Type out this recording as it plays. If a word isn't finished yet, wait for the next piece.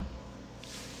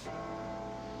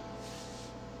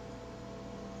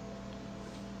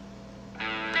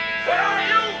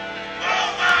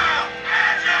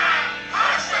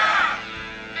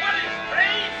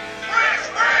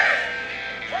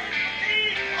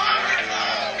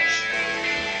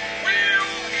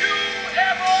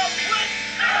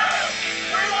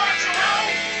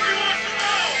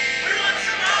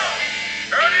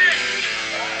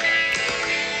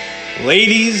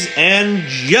Ladies and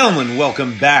gentlemen,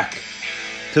 welcome back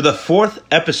to the fourth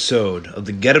episode of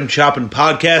the Get 'em Choppin'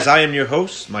 podcast. I am your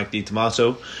host, Mike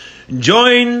DiTomaso,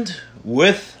 joined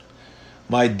with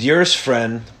my dearest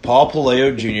friend, Paul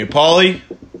Paleo Jr. Paulie,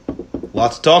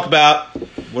 lots to talk about.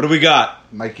 What do we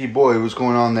got? Mikey boy, what's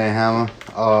going on there, Hammer?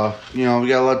 We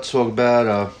got a lot to talk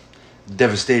about.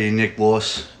 Devastating Knick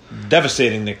loss.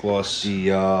 Devastating Knick loss.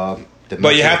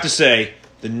 But you have to say,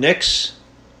 the Knicks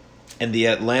and the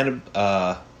Atlanta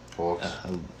Hawks.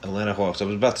 Atlanta Hawks. I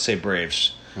was about to say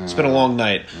Braves. It's been a long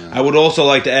night. I would also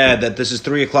like to add that this is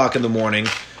 3 o'clock in the morning.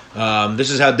 This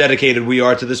is how dedicated we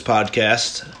are to this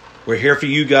podcast. We're here for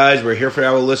you guys. We're here for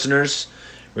our listeners.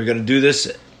 We're going to do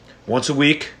this once a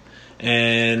week,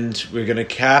 and we're going to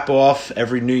cap off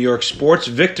every New York sports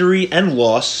victory and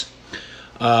loss.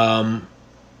 But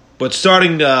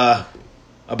starting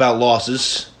about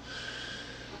losses,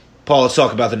 Paul, let's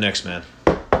talk about the Knicks, man.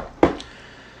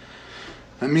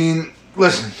 I mean,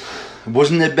 listen, it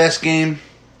wasn't their best game.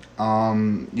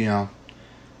 My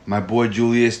boy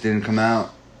Julius didn't come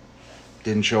out,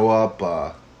 didn't show up.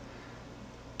 I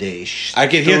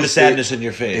could hear the sadness in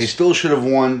your face. They still should have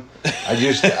won. I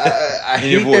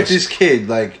hate that this kid,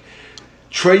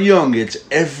 Trae Young, gets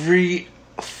every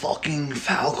fucking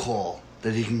foul call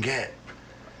that he can get.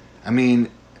 I mean,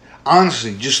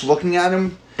 honestly, just looking at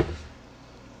him,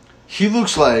 he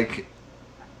looks like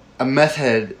a meth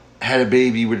head had a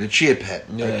baby with a chia pet.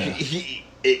 Yeah.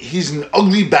 He's an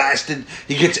ugly bastard.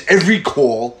 He gets every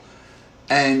call,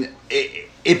 and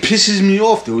it pisses me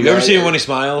off, dude. You ever see him when he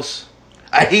smiles?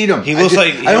 I hate him. He looks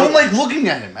like... I don't like looking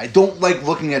at him. I don't like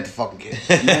looking at the fucking kid.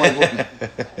 I don't like looking at him.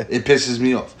 It pisses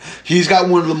me off. He's got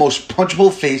one of the most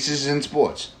punchable faces in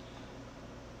sports.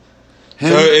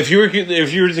 So if you were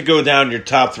to go down your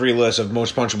top 3 list of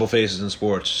most punchable faces in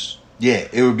sports... Yeah,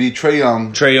 it would be Trae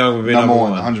Young. Trae Young would be number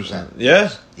one. 100%. Yeah?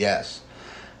 Yes.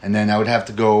 And then I would have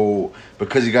to go,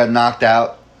 because he got knocked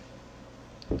out,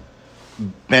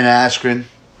 Ben Askren.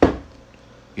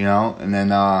 And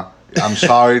then I'm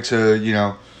sorry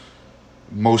to,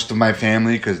 most of my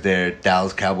family, because they're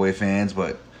Dallas Cowboy fans,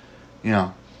 but,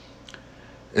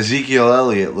 Ezekiel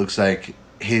Elliott looks like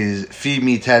his feed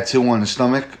me tattoo on his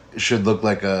stomach should look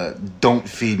like a don't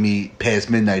feed me past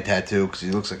midnight tattoo, because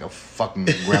he looks like a fucking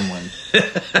gremlin.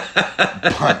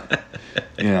 But,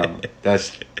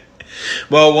 that's...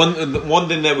 Well, one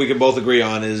thing that we can both agree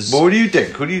on is... But what do you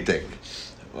think? Who do you think?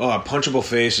 Oh, punchable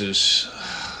faces.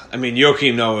 I mean,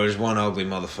 Joakim Noah is one ugly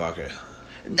motherfucker.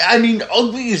 I mean,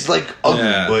 ugly is ugly,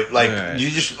 yeah, but you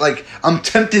just I'm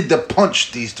tempted to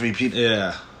punch these 3 people.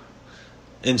 Yeah.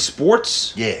 In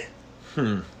sports? Yeah.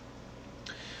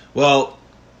 Well,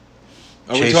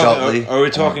 are we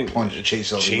talking? Punch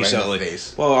Chase Utley right in the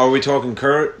face. Well, are we talking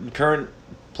current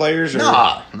players? Or?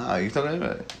 No, you're talking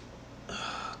about it.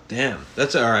 Damn,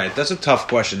 that's all right. That's a tough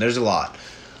question. There's a lot.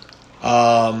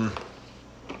 Bobby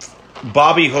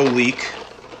Holik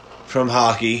from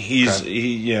hockey.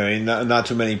 Not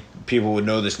too many people would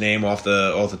know this name off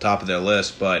the top of their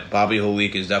list, but Bobby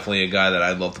Holik is definitely a guy that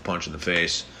I'd love to punch in the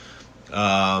face.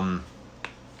 Other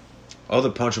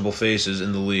punchable faces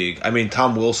in the league. I mean,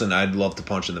 Tom Wilson, I'd love to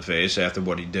punch in the face after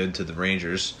what he did to the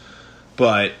Rangers,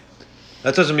 but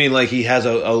that doesn't mean he has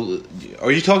a.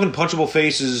 Are you talking punchable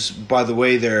faces by the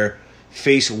way their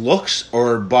face looks,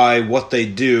 or by what they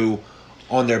do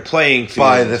on their playing field?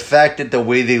 By the fact that the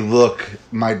way they look,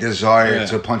 my desire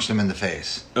to punch them in the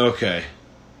face. Okay.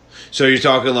 So you're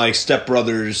talking Step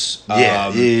Brothers.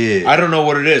 Yeah. I don't know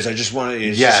what it is. I just want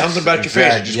to... something about your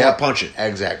face. I just want to punch it.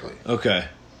 Exactly. Okay.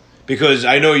 Because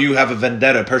I know you have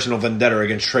a personal vendetta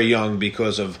against Trae Young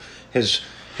because of his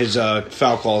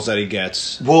foul calls that he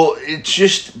gets. Well, it's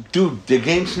just... Dude, the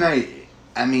game tonight,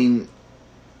 I mean...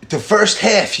 The first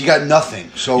half, you got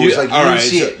nothing. So it was you didn't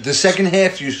see it. The second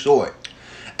half, you saw it.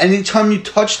 Anytime you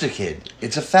touch the kid,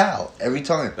 it's a foul. Every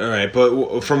time. All right,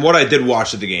 but from what I did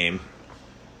watch of the game...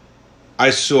 I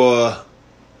saw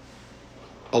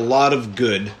a lot of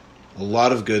good.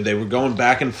 They were going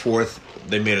back and forth.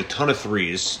 They made a ton of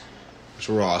threes, which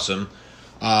were awesome.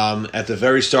 At the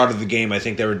very start of the game, I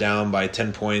think they were down by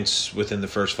 10 points within the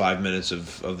first 5 minutes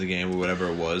of the game, or whatever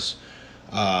it was.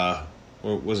 Or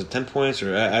was it 10 points?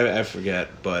 Or I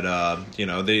forget. But,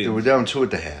 they were down 2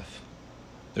 at the half.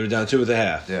 They were down 2 at the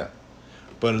half. Yeah.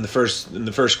 But in the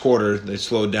first quarter, they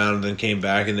slowed down and then came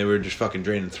back, and they were just fucking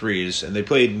draining threes. And they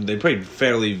played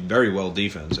very well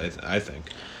defense. I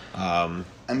think. But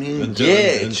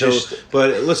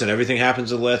listen, everything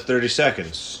happens in the last 30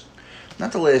 seconds.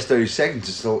 Not the last 30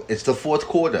 seconds. It's the fourth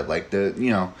quarter.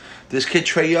 This kid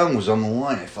Trae Young was on the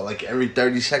line. I felt like every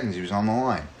 30 seconds he was on the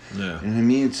line. Yeah. You know what I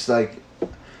mean? It's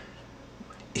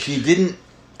he didn't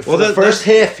for the first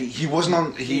half, he wasn't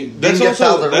on. He didn't get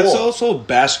fouled at all. That's also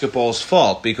basketball's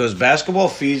fault because basketball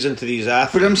feeds into these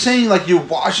athletes. But I'm saying, like, you're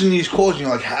watching these calls and you're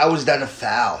like, how is that a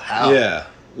foul? How? Yeah.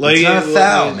 Like, it's not a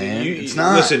foul, man. It's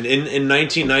not. Listen, in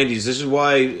 1990s, this is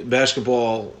why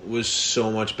basketball was so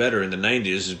much better in the 90s,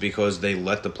 is because they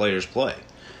let the players play.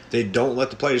 They don't let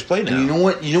the players play now. And you know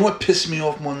what? You know what pissed me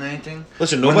off more than anything?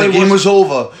 Listen, when the game was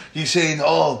over, he's saying,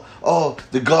 "Oh,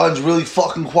 the Garden's really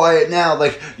fucking quiet now."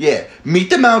 Like, yeah, meet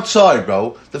them outside,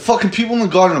 bro. The fucking people in the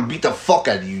Garden will beat the fuck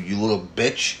out of you, you little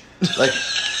bitch. Like,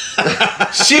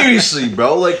 seriously,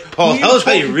 bro. Like, Paul, tell us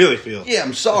how you really feel. Yeah,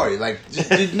 I'm sorry. Like,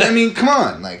 I mean, come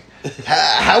on. Like,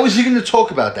 how is he going to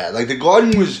talk about that? Like, the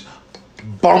Garden was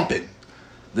bumping.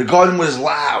 The Garden was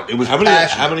loud. It was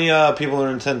passionate. How many people are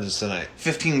in attendance tonight?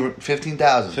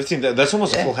 15,000. 15. That's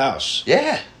almost a full house.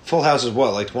 Yeah. Full house is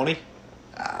what, like 20?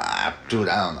 Dude,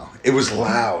 I don't know. It was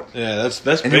loud. Yeah, that's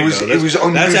big. It was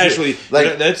unusual. That's actually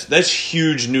like that's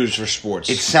huge news for sports.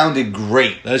 It sounded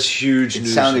great. That's huge news.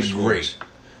 It sounded for sports. great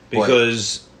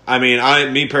because I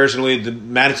mean, me personally, the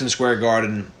Madison Square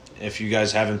Garden, if you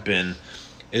guys haven't been,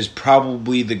 is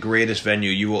probably the greatest venue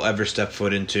you will ever step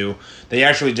foot into. They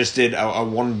actually just did a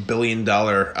 $1 billion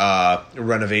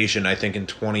renovation, I think, in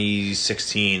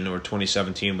 2016 or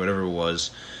 2017, whatever it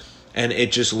was. And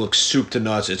it just looks soup to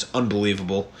nuts. It's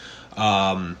unbelievable.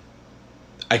 I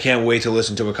can't wait to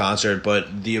listen to a concert,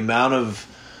 but the amount of...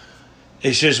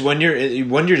 It's just when you're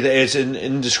there, it's an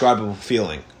indescribable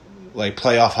feeling. Like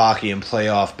playoff hockey and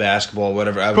playoff basketball,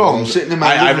 whatever. I'm sitting in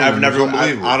my living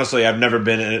room. Honestly, I've never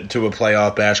been to a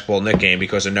playoff basketball Knick game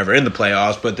because they're never in the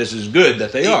playoffs. But this is good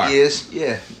that they are. Yes,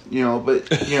 yeah, but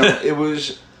it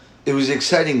was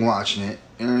exciting watching it.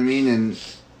 You know what I mean? And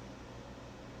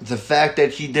the fact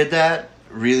that he did that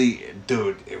really,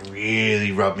 dude, it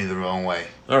really rubbed me the wrong way.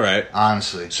 All right,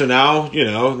 honestly. So now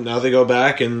they go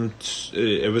back and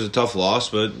it was a tough loss,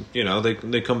 but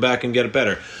they come back and get it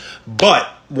better. But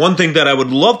one thing that I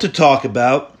would love to talk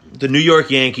about, the New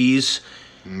York Yankees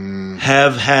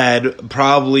have had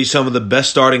probably some of the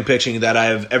best starting pitching that I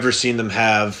have ever seen them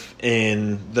have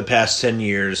in the past 10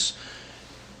 years.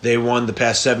 They won the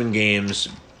past 7 games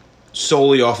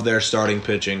solely off of their starting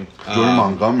pitching. Jordan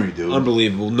Montgomery, dude.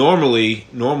 Unbelievable. Normally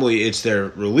it's their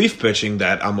relief pitching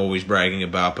that I'm always bragging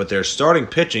about, but their starting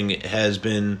pitching has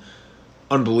been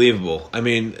unbelievable. I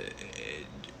mean,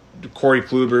 Corey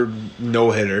Kluber,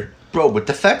 no-hitter. Bro, but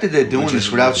the fact that they're doing this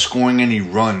without scoring any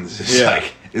runs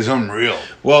is unreal.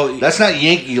 Well, that's not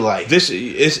Yankee-like.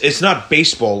 It's not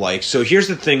baseball-like. So here's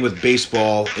the thing with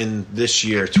baseball in this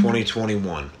year,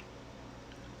 2021.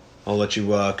 I'll let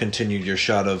you continue your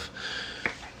shot of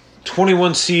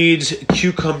 21 seeds,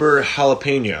 cucumber,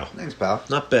 jalapeno. Thanks, pal.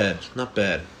 Not bad.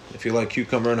 If you like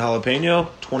cucumber and jalapeno,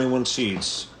 21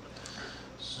 seeds.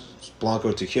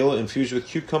 Blanco tequila infused with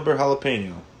cucumber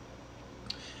jalapeno.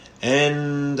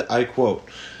 And I quote.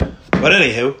 But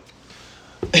anywho,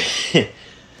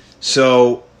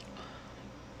 so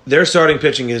their starting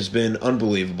pitching has been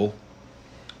unbelievable.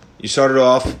 You started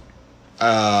off,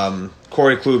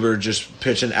 Corey Kluber just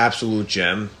pitched an absolute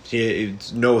gem.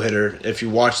 He's no-hitter. If you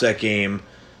watch that game,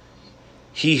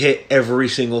 he hit every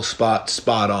single spot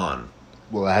on.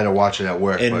 Well, I had to watch it at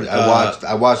work, but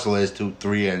I watched the last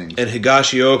 2-3 innings. And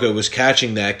Higashioka was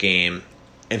catching that game,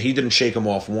 and he didn't shake him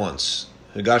off once.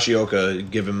 Higashioka,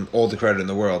 give him all the credit in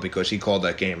the world because he called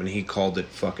that game, and he called it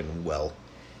fucking well.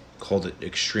 Called it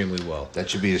extremely well. That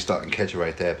should be your starting catcher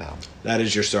right there, pal. That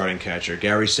is your starting catcher.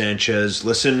 Gary Sanchez,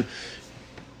 listen,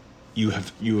 you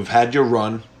have had your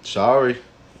run. Sorry.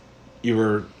 You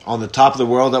were on the top of the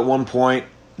world at one point.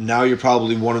 Now you're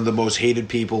probably one of the most hated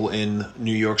people in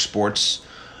New York sports.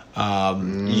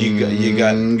 You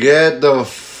got get the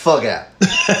fuck out.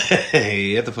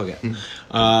 Get the fuck out.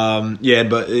 Yeah,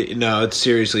 but no, it's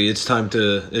seriously. It's time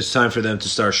for them to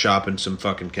start shopping some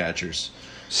fucking catchers.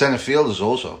 Center fielders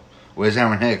also. Where's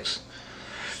Aaron Hicks?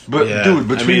 But dude,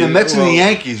 between the Mets and the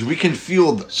Yankees, we can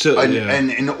field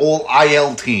an all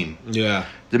IL team. Yeah,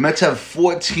 the Mets have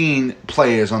 14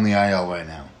 players on the IL right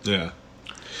now. Yeah.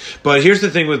 But here's the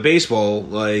thing with baseball,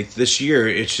 like this year,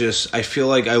 it's just I feel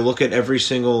like I look at every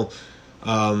single,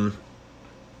 lineup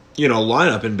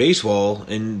in baseball,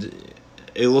 and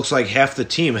it looks like half the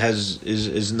team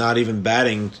is not even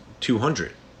batting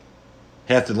 200.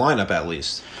 Half the lineup, at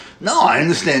least. No, I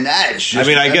understand that. It's just,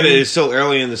 I get it. It's still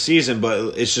early in the season,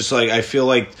 but it's just like I feel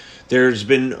like there's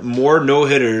been more no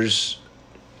hitters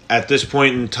at this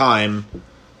point in time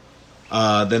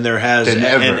than there has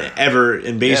ever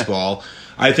in baseball. Yeah.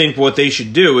 I think what they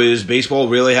should do is baseball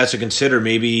really has to consider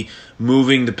maybe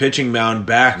moving the pitching mound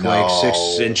back like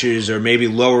 6 inches or maybe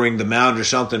lowering the mound or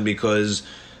something because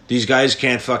these guys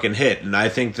can't fucking hit. And I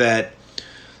think that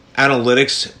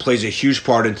analytics plays a huge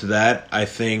part into that. I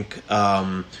think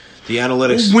the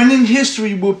analytics... Winning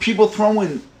history with people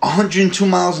throwing 102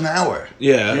 miles an hour.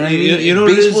 Yeah. You know what I mean? You know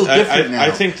what Baseball's it is? different now.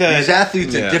 I think that... These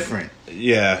athletes are different.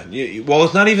 Yeah. Well,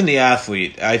 it's not even the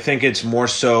athlete. I think it's more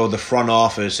so the front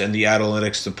office and the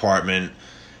analytics department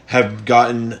have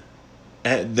gotten...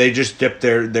 They just dipped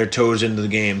their toes into the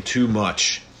game too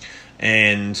much.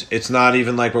 And it's not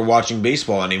even like we're watching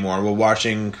baseball anymore. We're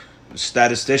watching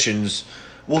statisticians...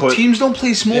 Well, teams don't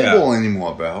play small ball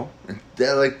anymore, bro.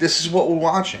 They're like, this is what we're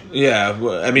watching. Yeah,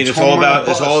 I mean, it's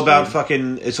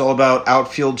all about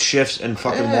outfield shifts and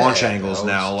fucking launch angles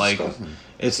now. Like,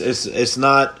 it's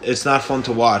not fun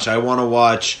to watch. I want to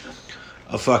watch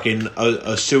a fucking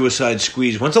a suicide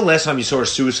squeeze. When's the last time you saw a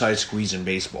suicide squeeze in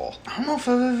baseball? I don't know if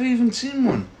I've ever even seen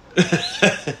one.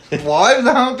 Why? I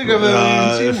don't think I've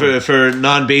ever even seen one. For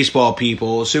non-baseball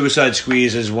people, suicide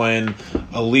squeeze is when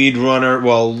a lead runner,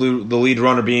 the lead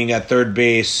runner being at third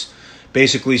base,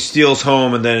 basically steals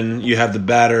home, and then you have the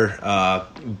batter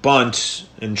bunt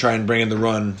and try and bring in the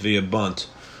run via bunt.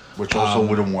 Which also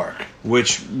wouldn't work.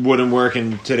 Which wouldn't work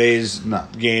in today's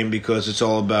game because it's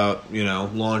all about,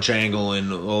 launch angle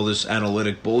and all this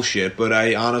analytic bullshit. But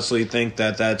I honestly think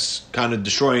that that's kind of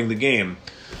destroying the game.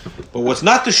 But what's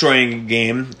not destroying the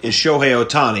game is Shohei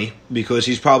Ohtani, because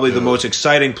he's probably the most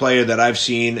exciting player that I've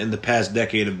seen in the past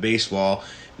decade of baseball.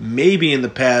 Maybe in the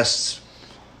past,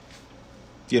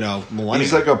 millennium.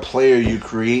 He's like a player you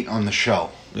create on the show.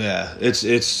 Yeah,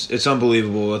 it's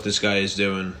unbelievable what this guy is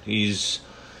doing. He's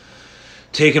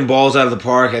taking balls out of the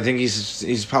park. I think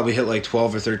he's probably hit like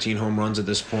 12 or 13 home runs at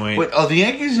this point. Wait, are the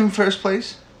Yankees in first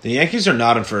place? The Yankees are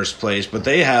not in first place, but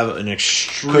they have an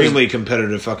extremely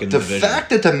competitive fucking division. The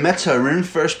fact that the Mets are in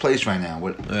first place right now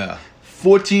with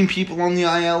 14 people on the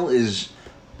IL is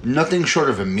nothing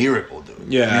short of a miracle,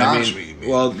 dude.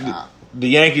 Yeah, the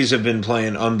Yankees have been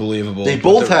playing unbelievable. They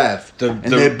both have, and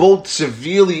they're both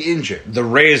severely injured. The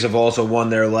Rays have also won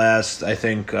their last, I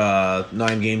think,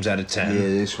 9 games out of 10. Yeah,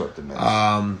 they swept the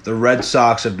Mets. The Red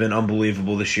Sox have been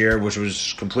unbelievable this year, which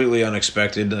was completely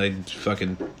unexpected. I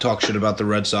fucking talk shit about the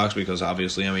Red Sox because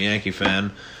obviously I'm a Yankee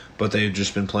fan, but they've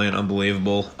just been playing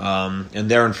unbelievable.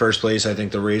 And they're in first place. I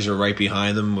think the Rays are right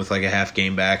behind them with like a half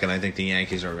game back, and I think the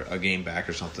Yankees are a game back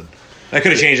or something. That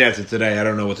could have changed after today. I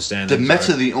don't know what the standings are. The Mets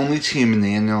are the only team in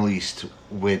the NL East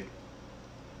with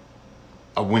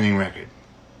a winning record.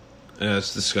 Yeah,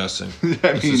 it's disgusting.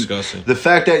 It's disgusting. The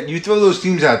fact that you throw those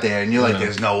teams out there and you're like,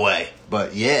 there's no way.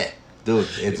 But yeah, dude,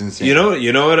 it's insane. You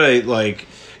know what I like?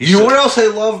 You know what else I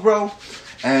love, bro?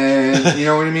 And you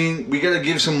know what I mean? We got to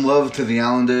give some love to the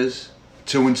Islanders,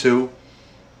 2-2.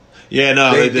 Yeah,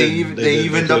 no, they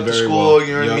evened up the score. Well.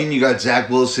 You know what I mean? You got Zach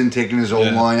Wilson taking his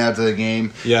own line out to the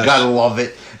game. Yes. Gotta love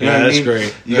it. You know what that's I mean?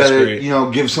 Great. You that's gotta,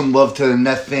 great. Give some love to the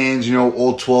Net fans.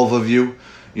 All 12 of you.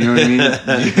 You know what I mean?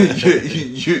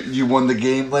 you won the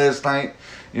game last night.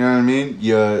 You know what I mean?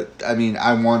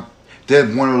 They're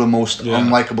one of the most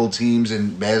unlikable teams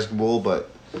in basketball, but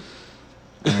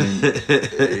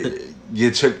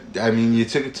you took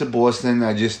it to Boston.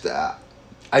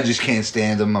 I just can't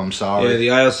stand them. I'm sorry. Yeah,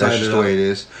 the Isles side. That's just the way it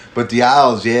is. But the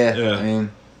Isles, I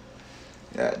mean,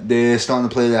 they're starting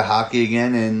to play their hockey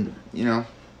again, and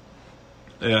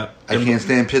I can't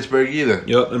stand Pittsburgh either.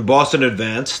 Yep, and Boston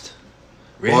advanced.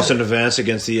 Really? Boston advanced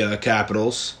against the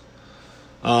Capitals,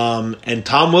 and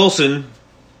Tom Wilson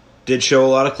did show a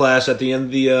lot of class at the end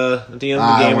of the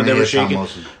game when they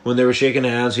were shaking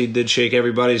hands. He did shake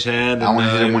everybody's hand. I want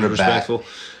to hit him with a respectful.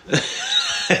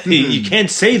 You can't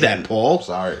say that, Paul.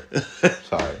 Sorry.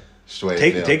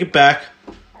 Take it back.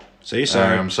 Say sorry.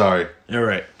 All right, I'm sorry. All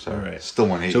right. Sorry. All right. Still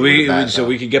want to hit you with a bat, so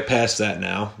we can get past that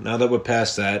now. Now that we're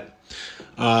past that,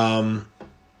 how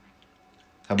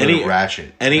about a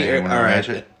ratchet? All right.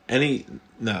 Ratchet?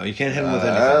 No, you can't hit him with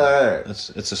anything. Right.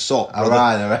 It's assault, brother.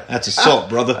 All right. That's assault,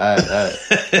 brother. All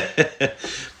right.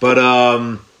 But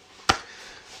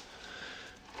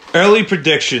early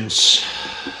predictions.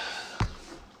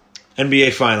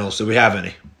 NBA Finals. Do we have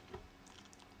any?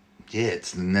 Yeah,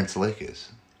 it's the Nets Lakers.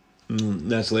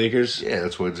 Nets Lakers. Yeah,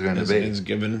 that's what it's going to be. It's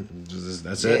given.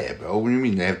 That's it. Yeah, bro. What do you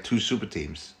mean? They have 2 super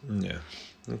teams. Yeah.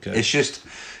 Okay. It's just,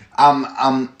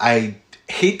 I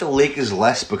hate the Lakers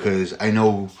less because I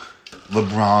know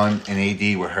LeBron and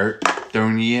AD were hurt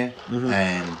during the year,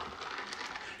 and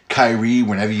Kyrie,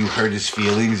 whenever you hurt his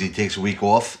feelings, he takes a week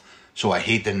off. So I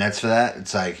hate the Nets for that.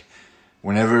 It's like,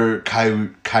 whenever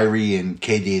Kyrie and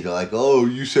KD, they're like, oh,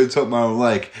 you said something I don't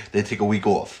like, they take a week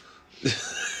off.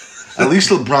 At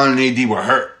least LeBron and AD were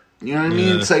hurt. You know what I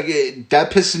mean? It's like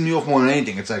that pisses me off more than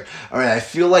anything. It's like, all right, I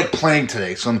feel like playing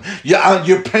today, so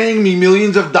you're paying me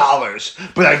millions of dollars,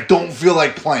 but I don't feel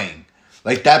like playing.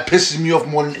 Like that pisses me off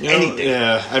more than anything.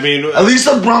 Yeah, I mean, at least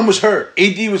LeBron was hurt.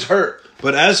 AD was hurt.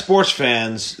 But as sports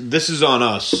fans, this is on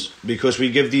us because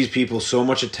we give these people so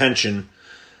much attention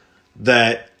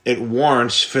that it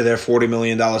warrants for their $40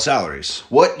 million salaries.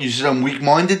 What? You said I'm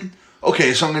weak-minded?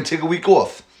 Okay, so I'm going to take a week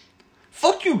off.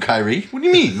 Fuck you, Kyrie. What do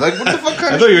you mean? Like, what the fuck?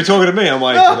 I thought you were talking to me. I'm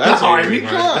like, no, that's I mean,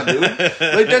 come on, dude.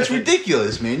 Like, that's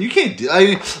ridiculous, man. You can't do. I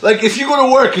mean, like, if you go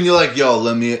to work and you're like, yo,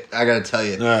 I gotta tell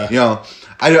you, you know,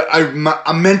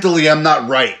 I'm mentally, I'm not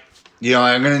right. You know,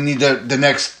 I'm gonna need the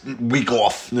next week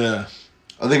off. Yeah.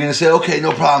 Are they gonna say, okay,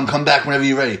 no problem, come back whenever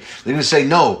you're ready? They're gonna say,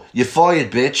 no, you're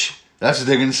fired, bitch. That's what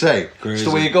they're gonna say. Crazy. It's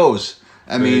the way it goes.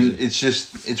 I mean,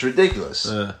 it's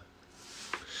ridiculous.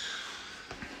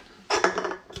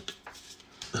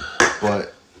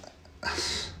 But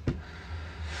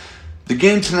the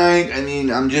game tonight, I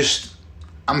mean, I can't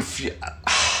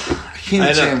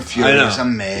even say I'm furious.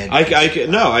 I'm mad.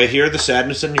 I hear the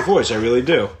sadness in your voice. I really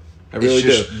do. I really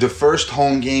do. The first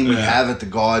home game we have at the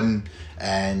Garden,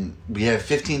 and we have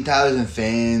 15,000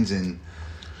 fans, and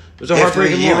it was a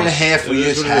heartbreaking after a year and a loss. half we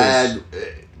just had,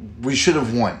 we should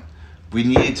have won. We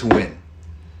needed to win.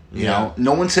 You know,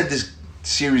 no one said this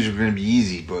series was going to be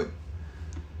easy, but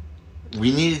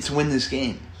we needed to win this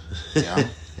game. You know?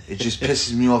 It just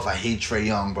pisses me off. I hate Trae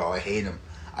Young, bro. I hate him.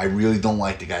 I really don't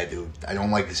like the guy, dude. I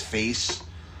don't like his face.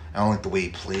 I don't like the way he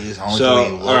plays. I don't like the way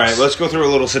he looks. All right, let's go through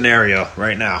a little scenario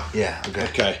right now. Yeah, okay.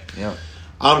 Okay. Yeah.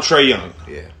 I'm Trae Young.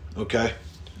 Yeah. Okay?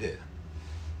 Yeah.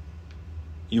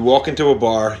 You walk into a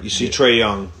bar, you see Trae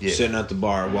Young sitting at the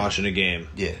bar watching a game.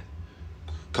 Yeah.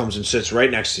 Comes and sits right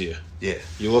next to you. Yeah.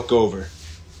 You look over.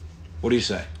 What do you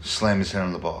say? Slam his head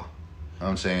on the bar. I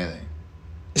don't say anything.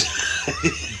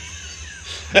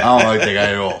 I don't like that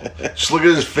guy at all. Just look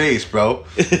at his face, bro.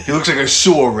 He looks like a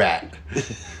sewer rat.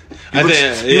 He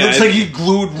looks like he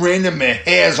glued random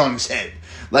hairs on his head.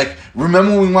 Like,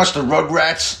 remember when we watched the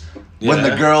Rugrats? When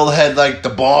the girl had, like, the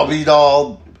Barbie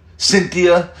doll,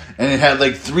 Cynthia, and it had,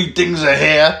 like, 3 things of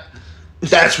hair?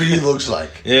 That's what he looks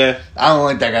like. Yeah. I don't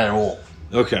like that guy at all.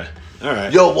 Okay. All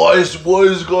right. Yo, why is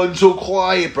it going so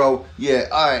quiet, bro? Yeah,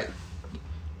 all right.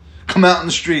 Come out in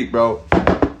the street, bro.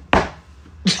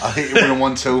 I'll hit you with a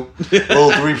 1-2.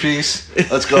 Little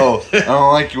 3-piece. Let's go. I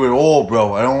don't like you at all,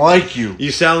 bro. I don't like you.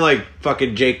 You sound like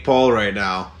fucking Jake Paul right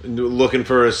now, looking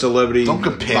for a celebrity don't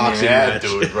compare boxing that, match.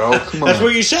 dude, bro. Come on. That's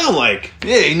what you sound like.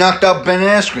 Yeah, he knocked out Ben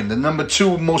Askren, the number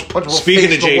 2 most punchable Speaking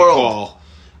face of in Jake the world. Paul,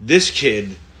 this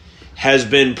kid has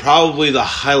been probably the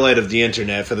highlight of the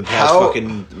internet for the past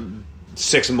fucking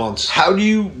 6 months. How do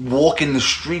you walk in the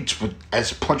streets with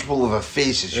as punchable of a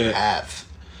face as you have?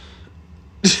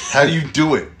 How do you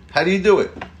do it? How do you do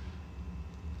it?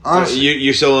 Honestly,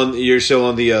 You're still on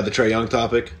the Trae Young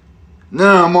topic?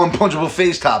 No, I'm on punchable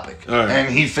face topic, all right.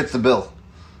 And he fits the bill.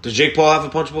 Does Jake Paul have a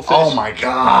punchable face? Oh my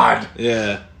god!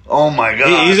 Yeah. Oh my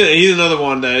god! He's another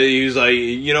one that he was like,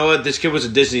 you know what? This kid was a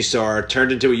Disney star,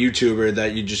 turned into a YouTuber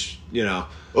that you just, you know.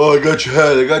 Oh, I got your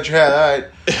head. All right.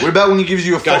 What about when he gives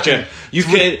you a gotcha?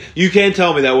 fucking... You can't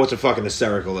tell me that wasn't fucking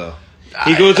hysterical though.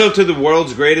 He goes up to the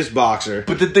world's greatest boxer.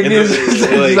 But the thing is, he's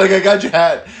like, I got your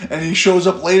hat. And he shows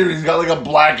up later and he's got like a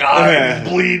black eye and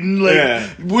he's bleeding. Like,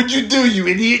 what'd you do, you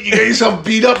idiot? You got yourself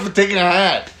beat up for taking a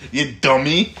hat. You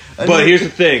dummy. But here's the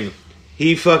thing.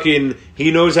 He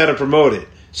knows how to promote it.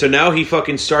 So now he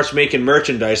fucking starts making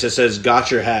merchandise that says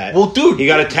 "Got your hat." Well, dude, he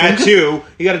got a tattoo.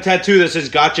 He got a tattoo that says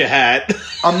 "Got your hat."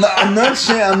 I'm not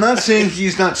saying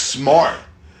he's not smart.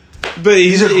 But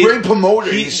he's a great promoter.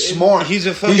 He's smart. He's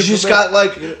a fucking. He's just got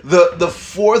like the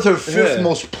 4th or 5th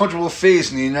most punchable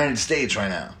face in the United States right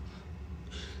now.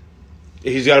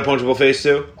 He's got a punchable face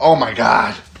too. Oh my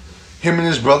god, him and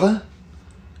his brother,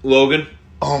 Logan.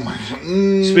 Oh my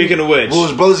god. Speaking of which, well,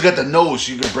 his brother's got the nose,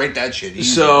 so you can break that shit easy.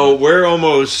 So we're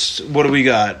almost. What do we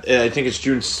got? I think it's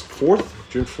June 4th.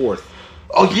 June 4th.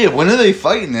 Oh yeah, when are they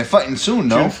fighting? They're fighting soon,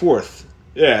 no? June 4th.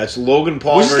 Yeah, it's Logan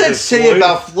Paul. What does that say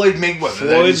about Floyd Mayweather?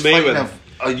 Floyd Mayweather.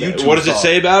 A YouTube what does it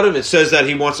say about him? It says that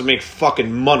he wants to make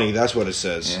fucking money. That's what it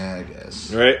says. Yeah, I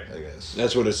guess. Right? I guess.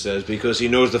 That's what it says because he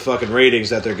knows the fucking ratings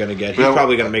that they're going to get. He's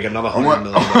probably going to make another $100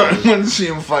 million. I want to see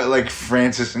him fight like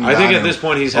Francis and I think at this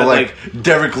point he's had like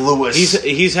Derek Lewis.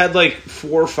 He's had like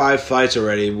 4 or 5 fights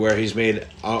already where he's made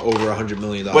over $100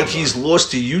 million. But he's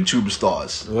lost to YouTube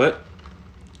stars. What?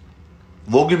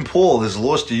 Logan Paul has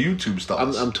lost to YouTube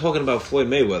stars. I'm talking about Floyd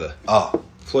Mayweather. Oh.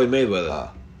 Floyd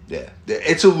Mayweather. Yeah.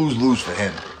 It's a lose-lose for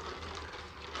him.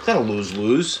 It's not a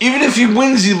lose-lose. Even if he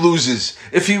wins, he loses.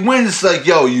 If he wins, it's like,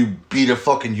 yo, you beat a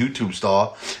fucking YouTube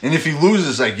star. And if he loses,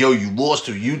 it's like, yo, you lost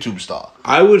to a YouTube star.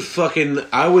 I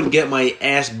would get my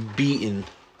ass beaten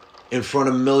in front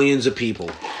of millions of people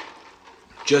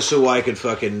just so I could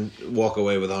fucking walk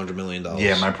away with $100 million.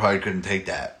 Yeah, my pride couldn't take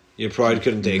that. Your pride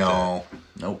couldn't take that. No.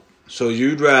 Nope. So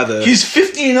you'd rather... He's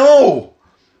 50-0.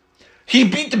 He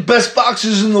beat the best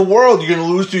boxers in the world. You're going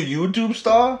to lose to a YouTube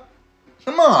star?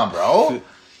 Come on, bro.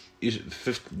 Did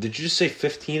you just say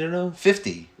 15-0?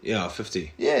 50. Yeah,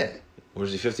 50. Yeah. Or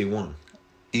is he 51?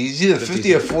 He's either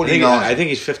 50 or 49. I think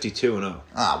he's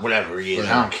 52-0. Whatever he is.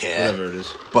 I don't care. Whatever it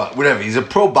is. But whatever. He's a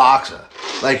pro boxer.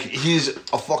 Like, he's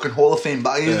a fucking Hall of Fame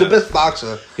boxer. He's the best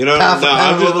boxer. You know,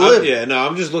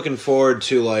 I'm just looking forward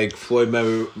to, like, Floyd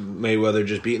Mayweather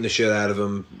just beating the shit out of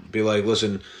him. Be like,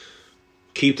 listen,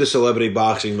 keep the celebrity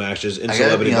boxing matches in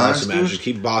celebrity boxing matches.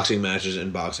 Keep boxing matches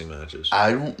in boxing matches.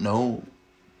 I don't know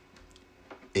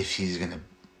if he's going to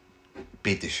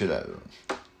beat the shit out of him.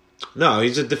 No,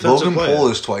 he's a defensive player. Logan Paul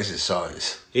is twice his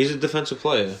size. He's a defensive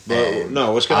player. But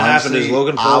no, what's going to happen is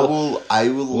Logan Paul... I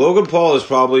will. Logan Paul is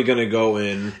probably going to go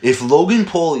in... If Logan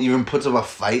Paul even puts up a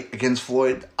fight against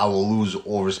Floyd, I will lose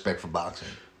all respect for boxing.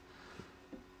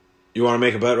 You want to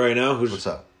make a bet right now? What's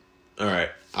up? All right.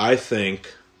 I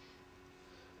think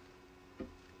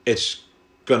it's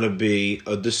going to be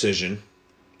a decision.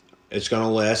 It's going to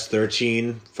last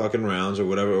 13 fucking rounds or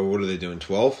whatever. Or what are they doing,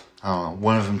 12? I don't know.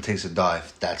 One of them takes a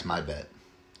dive. That's my bet.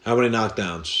 How many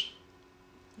knockdowns?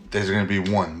 There's going to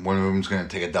be one. One of them's going to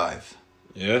take a dive.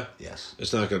 Yeah? Yes.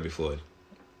 It's not going to be Floyd.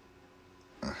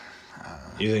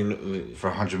 You think... For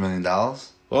 $100 million? Well,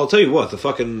 I'll tell you what.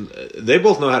 They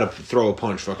both know how to throw a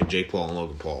punch, fucking Jake Paul and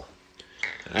Logan Paul.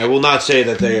 I will not say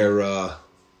that they are...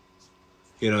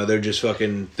 they're just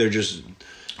fucking... They're just...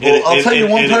 Well, I'll tell you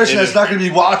one person that's not going to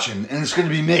be watching, and it's going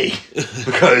to be me.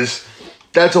 Because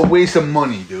that's a waste of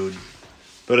money, dude.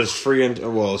 But it's free...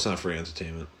 Well, it's not free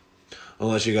entertainment.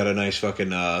 Unless you got a nice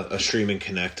fucking... a streaming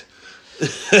connect.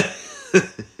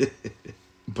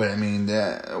 But, I mean,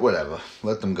 whatever.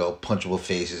 Let them go. Punchable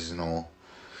faces and all.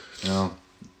 You know?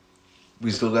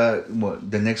 We still got...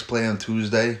 The Knicks play on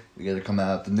Tuesday. We got to come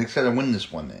out. The Knicks got to win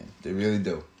this one, man. They really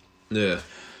do. Yeah.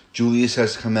 Julius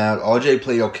has to come out. RJ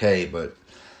played okay, but...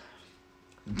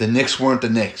 The Knicks weren't the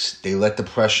Knicks. They let the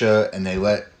pressure and they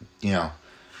let,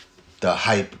 the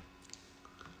hype.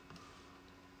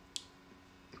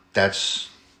 That's,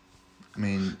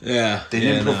 yeah, they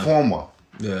didn't perform well.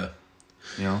 Yeah.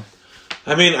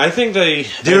 I mean, I think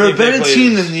they're a better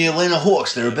team than the Atlanta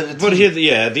Hawks. They're a better team. But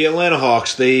the Atlanta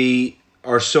Hawks, they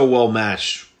are so well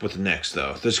matched with the Knicks,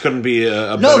 though. This couldn't be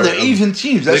a better... they're even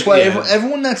teams. That's why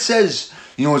everyone that says,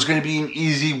 it's going to be an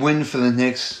easy win for the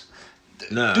Knicks...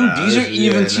 No, dude, these are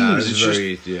even teams. It's just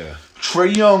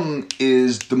Trae Young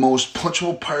is the most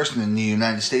punchable person in the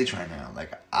United States right now.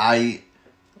 Like, I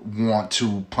want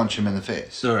to punch him in the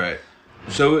face. All right.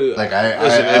 So, like,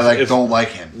 I don't like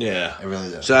him. Yeah, I really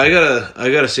do. So I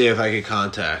gotta see if I can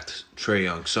contact Trae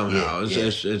Young somehow.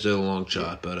 It's a long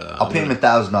shot, but I'll pay him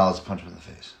 $1,000 to punch him in the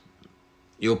face.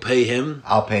 You'll pay him?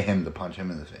 I'll pay him to punch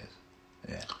him in the face.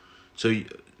 Yeah.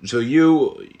 So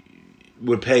you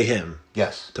would pay him?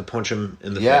 Yes. To punch him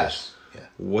in the face? Yes. Yeah.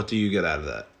 What do you get out of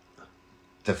that?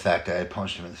 The fact that I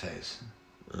punched him in the face.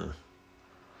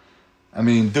 I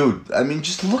mean, dude,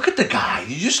 just look at the guy.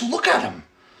 You just look at him.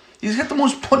 He's got the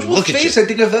most punchable face I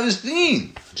think I've ever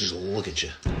seen. Just look at you.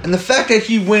 And the fact that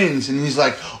he wins and he's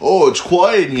like, oh, it's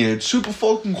quiet in here. It's super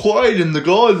fucking quiet in the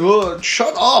garden. Oh,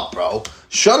 shut up, bro.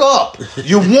 Shut up.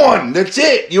 You won. That's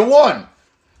it. You won.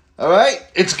 All right?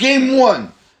 It's game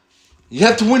 1. You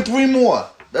have to win 3 more.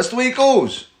 That's the way it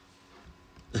goes.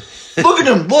 Look at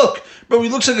him. Look. Bro, he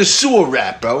looks like a sewer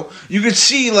rat, bro. You could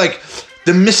see, like,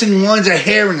 the missing lines of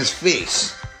hair in his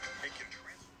face.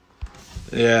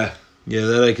 Yeah. Yeah,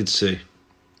 that I could see.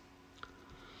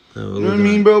 You know what I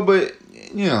mean, bro? But,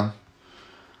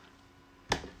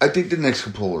 I think the Knicks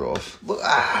can pull it off. Look,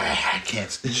 I can't.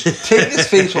 Just take his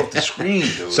face off the screen,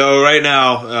 dude. So, right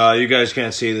now, you guys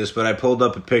can't see this, but I pulled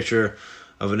up a picture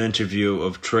of an interview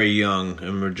of Trae Young,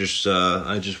 and we're just,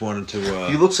 I just wanted to...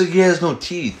 He looks like he has no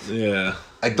teeth. Yeah.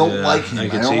 I don't like him. I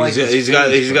don't see. like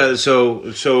he's got,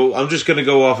 so I'm just going to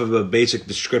go off of a basic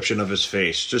description of his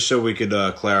face, just so we could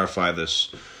clarify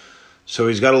this. So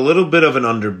he's got a little bit of an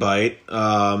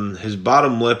underbite. His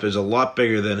bottom lip is a lot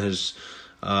bigger than his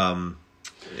upper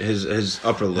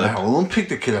lip. Yeah, well, don't pick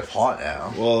the kid apart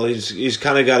now. Well, he's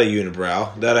kind of got a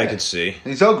unibrow that I could see.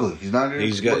 He's ugly. He's not.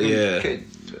 He's got kid.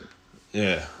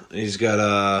 Yeah, he's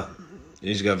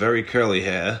got very curly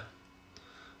hair.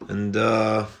 And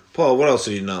Paul, what else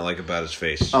do you not like about his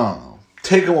face? Oh,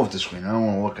 take him off the screen. I don't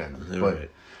want to look at him. But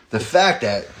the fact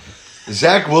that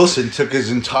Zach Wilson took his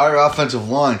entire offensive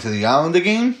line to the Islander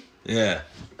game. Yeah.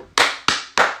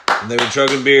 And they were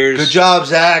chugging beers. Good job,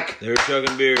 Zach. They were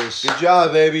chugging beers. Good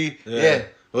job, baby. Yeah.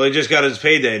 Well, he just got his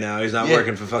payday now. He's not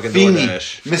working for fucking Feeney,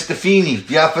 DoorDash. Mr. Feeney,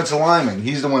 the offensive lineman.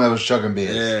 He's the one that was chugging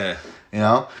beers. Yeah. You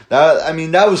know?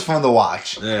 That was fun to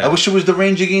watch. Yeah. I wish it was the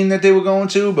Ranger game that they were going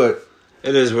to, but...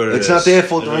 It is what it is. It's not their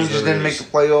fault the Rangers didn't make the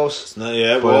playoffs. It's not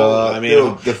yet. Well,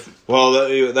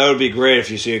 that would be great if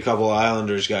you see a couple of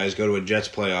Islanders guys go to a Jets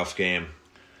playoff game.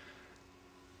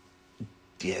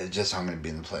 Yeah, the Jets aren't going to be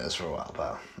in the playoffs for a while,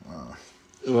 pal.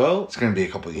 Well, it's going to be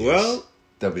a couple of years. Well,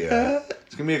 they'll be all right.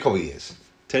 It's going to be a couple of years.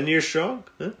 10 years strong?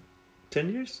 Huh?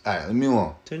 10 years? All right, leave me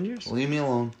alone. 10 years? Leave me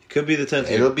alone. It could be the 10th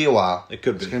year. It'll be a while. It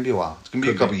could be. It's going to be a while. It's going to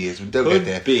be a couple of years. They'll Could get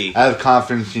there. be. I have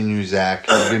confidence in you, Zach.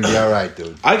 You're going to be all right,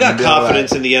 dude. I got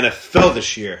confidence in the NFL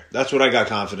this year. That's what I got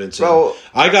confidence in. Bro,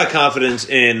 I got confidence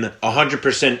in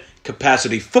 100%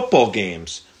 capacity football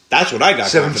games. That's what I got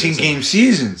 17-game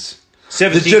seasons.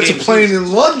 17 the Jets are playing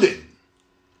in London.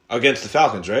 Against the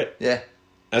Falcons, right? Yeah.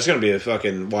 That's going to be a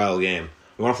fucking wild game.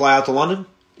 You want to fly out to London?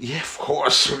 Yeah, of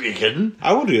course. Are you kidding?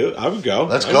 I would do it. I would go.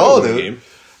 Let's go, dude.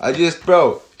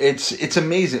 It's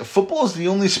amazing. Football is the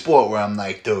only sport where I'm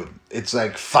like, dude, it's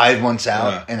like 5 months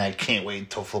out, and I can't wait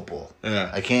until football. Yeah.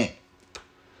 I can't.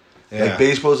 Yeah. Like,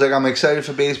 baseball's like, I'm excited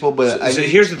for baseball, but... So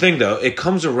here's the thing, though. It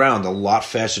comes around a lot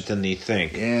faster than you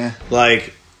think. Yeah.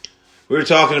 Like... We were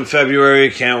talking in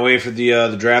February, can't wait for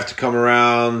the draft to come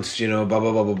around, you know, blah,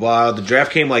 blah, blah, blah, blah. The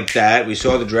draft came like that. We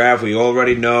saw the draft. We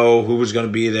already know who was going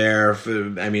to be there, for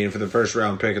the first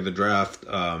round pick of the draft,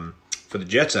 for the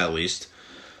Jets at least.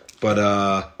 But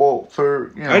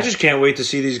I just can't wait to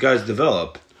see these guys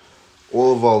develop.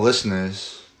 All of our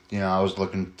listeners, I was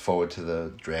looking forward to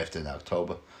the draft in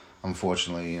October.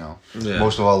 Unfortunately,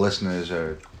 most of our listeners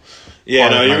are... Yeah,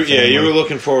 no, you were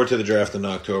looking forward to the draft in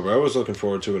October. I was looking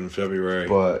forward to it in February.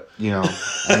 But,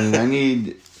 I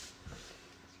need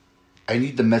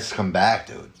the Mets to come back,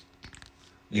 dude.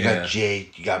 You got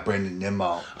Jake, you got Brandon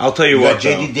Nimmo. I'll tell you what,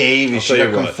 got JD Davis, you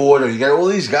got Conforto, you got all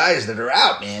these guys that are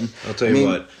out, man. I'll tell you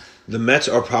what, the Mets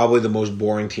are probably the most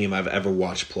boring team I've ever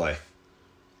watched play.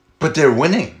 But they're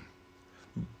winning.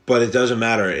 But it doesn't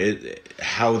matter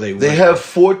how they win. They have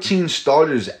 14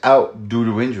 starters out due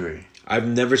to injury. I've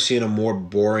never seen a more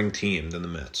boring team than the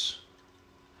Mets.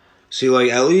 See, like,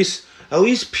 at least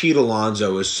Pete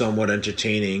Alonso is somewhat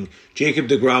entertaining. Jacob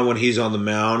deGrom, when he's on the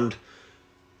mound,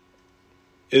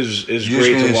 is great to watch.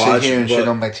 You're just sit here and shit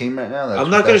on my team right now? I'm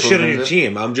not going to shit on your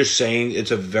team. I'm just saying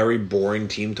it's a very boring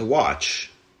team to watch.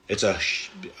 It's a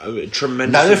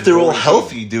tremendous. Not if they're all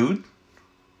healthy, dude.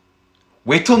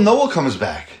 Wait till Noah comes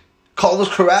back.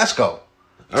 Carlos Carrasco.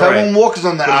 Taiwan Walker's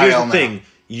on the IL now. Here's the thing.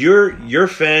 Your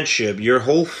fanship, your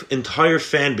whole entire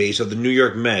fan base of the New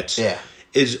York Mets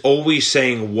is always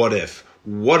saying, what if?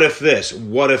 What if this?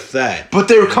 What if that? But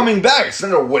they're coming back. It's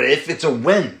not a what if, it's a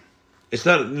win. It's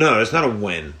not a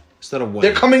win. It's not a win.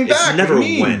 They're coming back. It's never a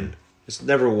win. It's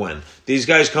never a win. These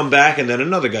guys come back and then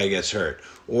another guy gets hurt.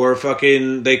 Or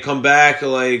fucking they come back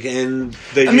and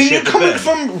they just you're coming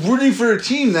from rooting for a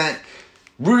team that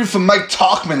rooted for Mike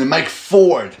Tauchman and Mike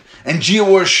Ford and Gio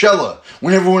Urshela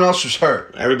when everyone else was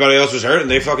hurt. Everybody else was hurt,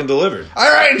 and they fucking delivered.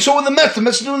 All right, and so were the Mets. The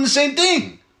Mets are doing the same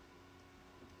thing.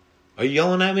 Are you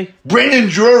yelling at me? Brandon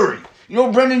Drury. You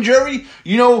know Brendan Drury?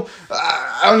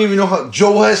 I don't even know how...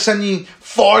 Joe Hassani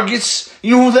Fargus.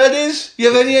 You know who that is?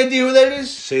 You have any idea who that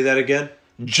is? Say that again.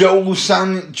 Joe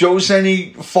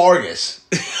Hassani Fargus.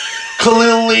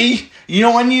 Khalil Lee. You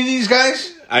know any of these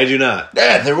guys? I do not.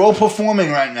 Yeah, they're all performing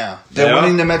right now. They're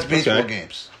winning the Mets baseball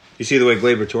games. You see the way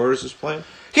Gleyber Torres is playing?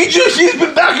 He's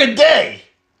been back a day.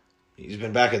 He's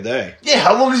been back a day. Yeah,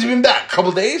 how long has he been back? A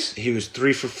couple days? He was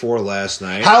 3 for 4 last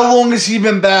night. How long has he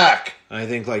been back? I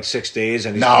think like 6 days.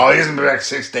 And he hasn't been back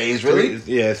 6 days,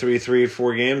 really?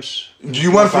 4 games.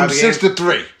 You went from 6 to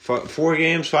 3. 4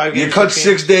 games, 5 games. You cut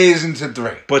 6 days into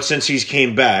 3. But since he's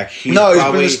came back, he's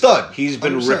been a stud. He's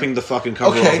been 100%. Ripping the fucking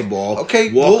cover off the ball.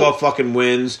 Okay. Walk-off fucking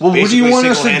wins. Well, what do you want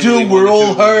us to do? We're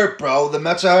all hurt, bro. The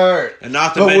Mets are hurt. And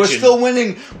not to mention... But we're still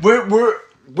winning.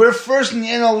 We're first in the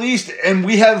NL East, and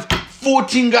we have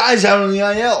 14 guys out on the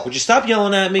IL. Would you stop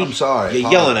yelling at me? I'm sorry. You're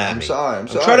yelling at me. I'm sorry. I'm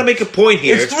trying to make a point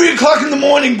here. It's 3 o'clock in the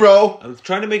morning, bro. I'm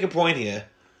trying to make a point here.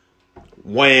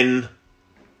 When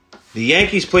the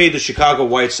Yankees played the Chicago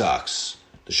White Sox,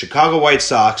 the Chicago White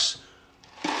Sox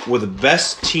were the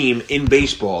best team in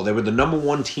baseball. They were the number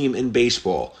 1 team in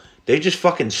baseball. They just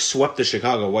fucking swept the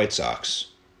Chicago White Sox.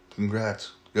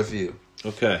 Congrats. Good for you.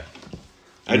 Okay.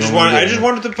 I just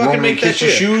wanted to fucking make that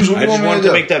clear. I just wanted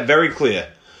to make that very clear.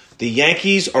 The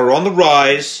Yankees are on the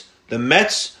rise. The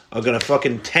Mets are going to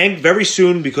fucking tank very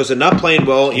soon because they're not playing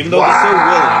well, even though they're still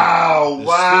willing.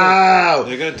 Wow.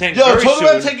 They're going to tank Yo, very soon. talk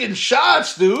about taking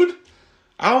shots, dude.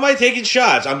 How am I taking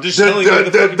shots? I'm just telling you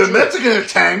the Mets are going to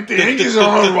tank. The Yankees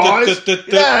are on a rise.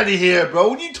 Get out of here, bro.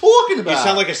 What are you talking about? You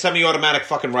sound like a semi-automatic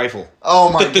fucking rifle.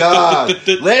 Oh, my God.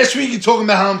 Last week, you're talking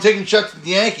about how I'm taking shots at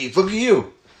the Yankees. Look at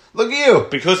you. Look at you.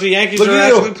 Because the Yankees are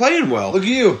actually playing well. Look at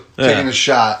you. Taking a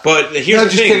shot. But here's You're not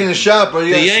the just thing. taking a shot, bro.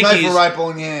 You got a Yankees, sniper rifle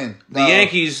in your hand. The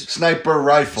Yankees... Sniper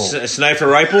rifle. Sniper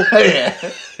rifle? Yeah.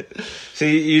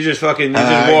 See, you just fucking... You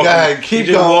just walk. God, keep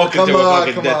going. Walk into a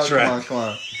fucking death trap. Come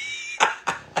on.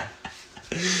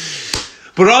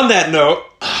 But on that note,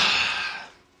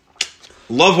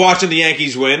 love watching the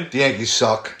Yankees win. The Yankees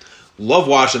suck. Love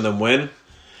watching them win.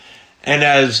 And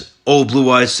as old Blue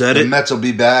Eyes said the Mets will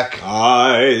be back.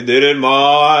 I did it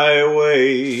my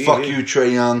way. Fuck you,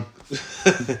 Trae Young.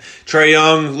 Trae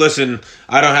Young, listen,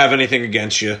 I don't have anything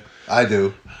against you. I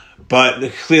do.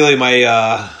 But clearly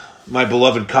my my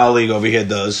beloved colleague over here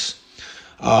does.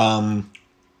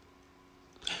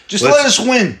 Just let us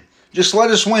win. Just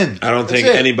let us win. I don't think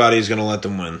anybody's going to let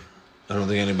them win. I don't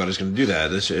think anybody's going to do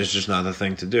that. It's just not the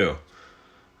thing to do.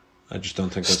 I just don't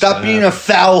think that's Stop being a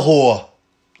foul whore.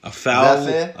 A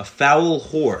foul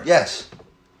whore. Yes.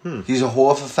 He's a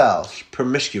whore for fouls.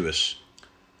 Promiscuous.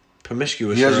 He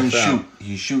doesn't shoot.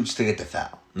 He shoots to get the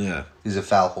foul. Yeah. He's a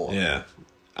foul whore. Yeah.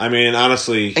 I mean,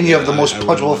 honestly... And you have the most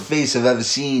punchable face I've ever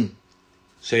seen.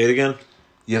 Say it again?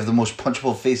 You have the most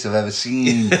punchable face I've ever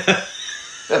seen.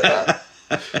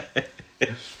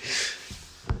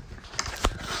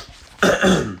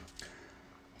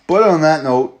 But on that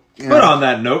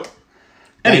note...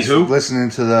 Thanks for listening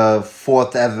to the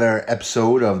 4th ever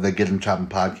episode of the Get 'em Choppin'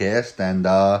 podcast. And,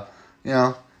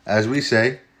 as we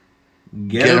say,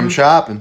 get 'em choppin'.